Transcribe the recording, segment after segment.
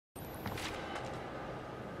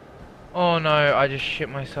Oh no, I just shit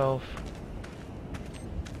myself.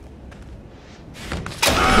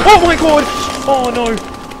 Oh my god! Oh no!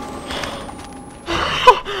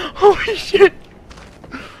 Holy shit!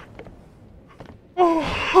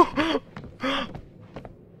 Oh.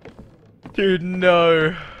 Dude,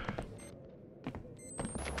 no.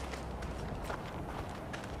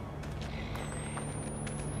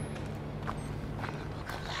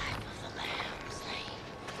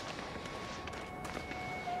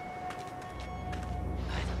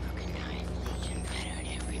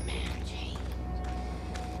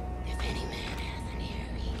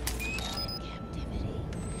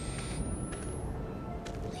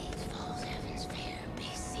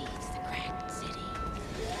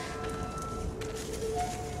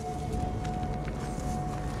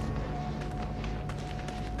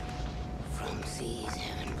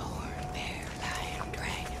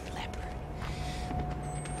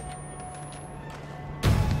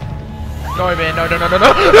 No man, no, no, no, no,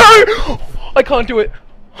 no, no! I can't do it.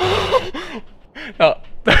 No,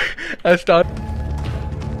 that's done.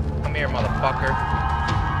 Come here, motherfucker.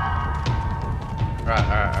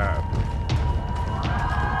 Alright.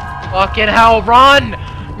 Fucking hell, run!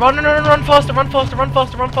 Run, run faster, run faster. Alright.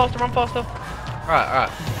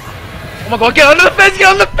 Oh my god, get under the fence,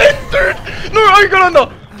 dude! No, I got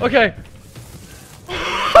under! Okay.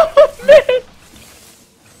 Oh, man!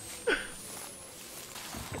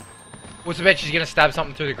 What's the bet she's gonna stab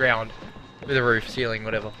something through the ground? Through the roof, ceiling,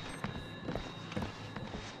 whatever.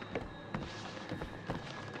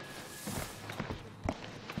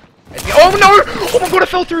 Oh no! Oh my god, I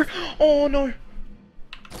fell through! Oh no!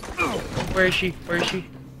 Where is she?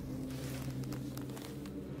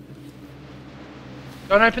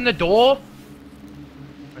 Don't open the door!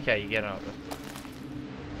 Okay, you get out of it.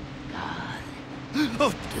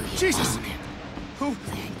 Oh, Jesus! Who?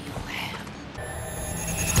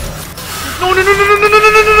 No!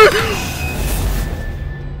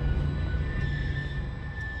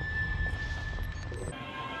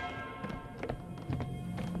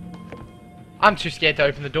 I'm too scared to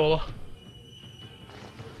open the door.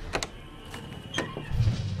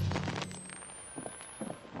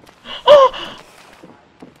 Oh!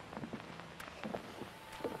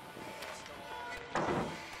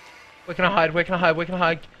 Where can I hide?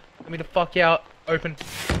 Get me the fuck out. Open.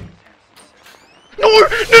 No!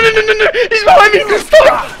 He's behind me!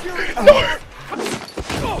 Stop! No!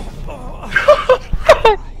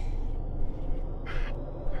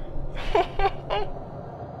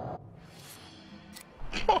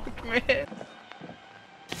 Fuck, man.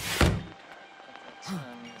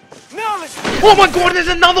 Oh my god, there's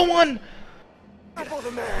another one! Fuck!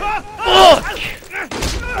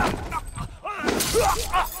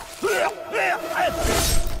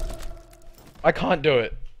 I can't do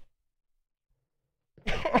it.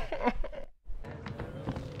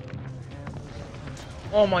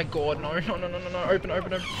 Oh my god, no, open.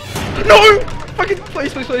 No! Fucking,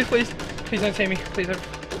 please. Please don't see me. Please don't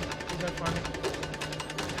find me.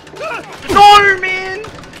 No, man!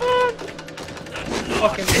 Fuck!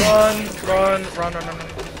 Fucking run.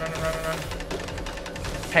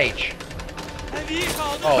 H.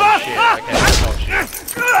 Oh shit, okay.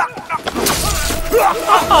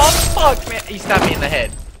 Oh fuck, man. He stabbed me in the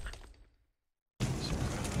head.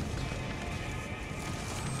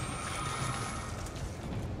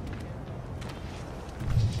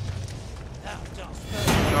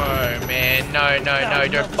 No, man. No.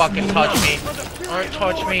 Don't fucking touch me. Don't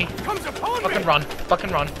touch me.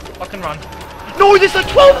 Fucking run. No, there's like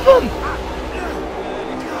 12 of them!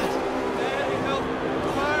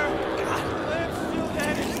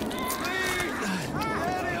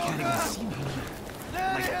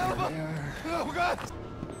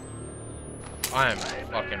 I am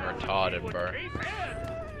fucking retarded, bro.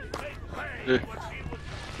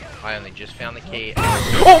 I only just found the key.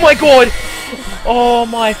 Oh my god! Oh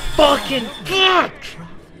my fucking fuck!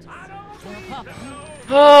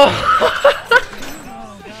 Oh.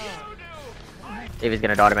 Evie's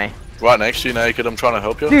gonna die to me. Right next to you, naked. I'm trying to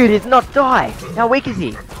help you. Dude, he's not die. How weak is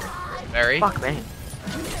he? Very. Fuck me.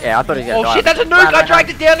 Yeah, I thought he was gonna die. Oh shit, that's a nuke! I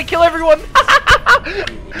dragged it down to kill everyone!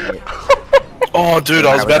 Oh dude,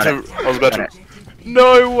 I was about to.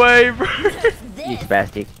 No way, bro. You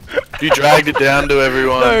spastic. You dragged it down to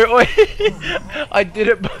everyone. No, wait. I did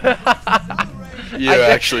it. You're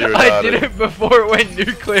actually retarded. I did it before it went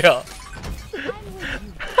nuclear.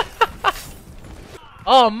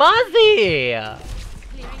 Oh, Muzzy!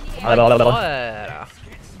 Oh my god.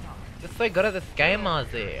 You're so good at this game,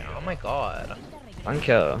 Muzzy. Oh my god. Thank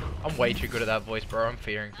you. I'm way too good at that voice, bro. I'm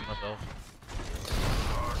fearing for myself.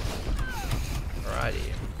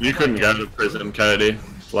 Alrighty. You couldn't go to prison, Cody.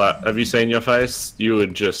 Like, have you seen your face? You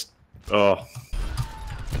would just, oh,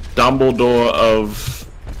 Dumbledore of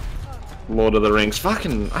Lord of the Rings.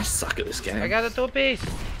 Fucking, I suck at this game. I got a 2-piece.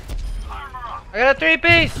 I got a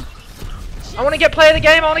 3-piece. I want to get play of the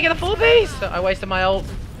game. I want to get a 4-piece. I wasted my ult.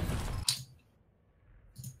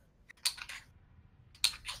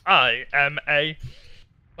 I am a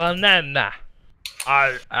banana.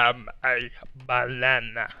 I am a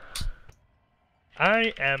banana.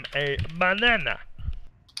 I am a banana.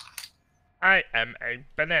 I am a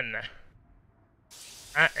banana.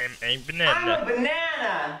 I am a banana. I'm a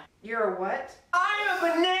banana. You're a what? I'm a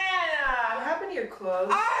banana. What happened to your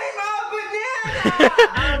clothes? I'm a banana.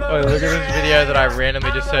 Oh, look at this video that I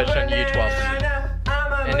randomly just searched on YouTube.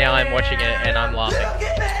 And now I'm watching it and I'm laughing.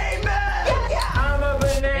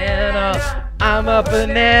 I'm a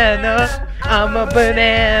banana. I'm a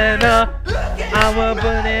banana. I'm a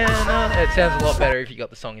banana. It sounds a lot better if you got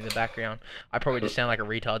the song in the background. I probably just sound like a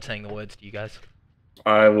retard saying the words to you guys.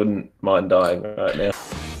 I wouldn't mind dying right now.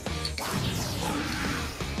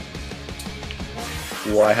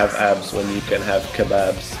 Why have abs when you can have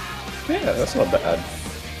kebabs? Yeah, that's not bad.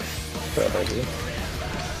 Fair idea.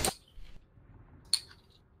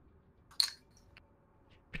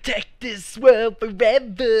 Protect this world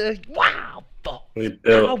forever. Wow. We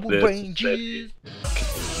built Power this Rangers.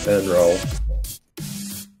 and roll.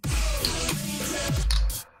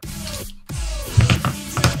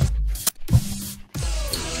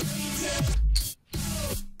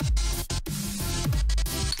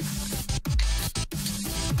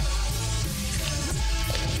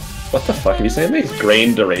 What the fuck? Have you seen these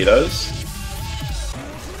green Doritos?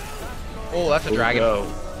 Oh, that's a dragon.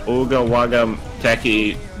 Ooga Wagga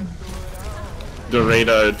Taki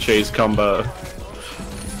Dorito cheese combo.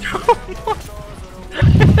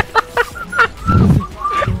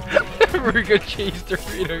 Ruga cheese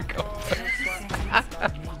Dorito combo.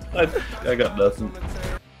 I got nothing.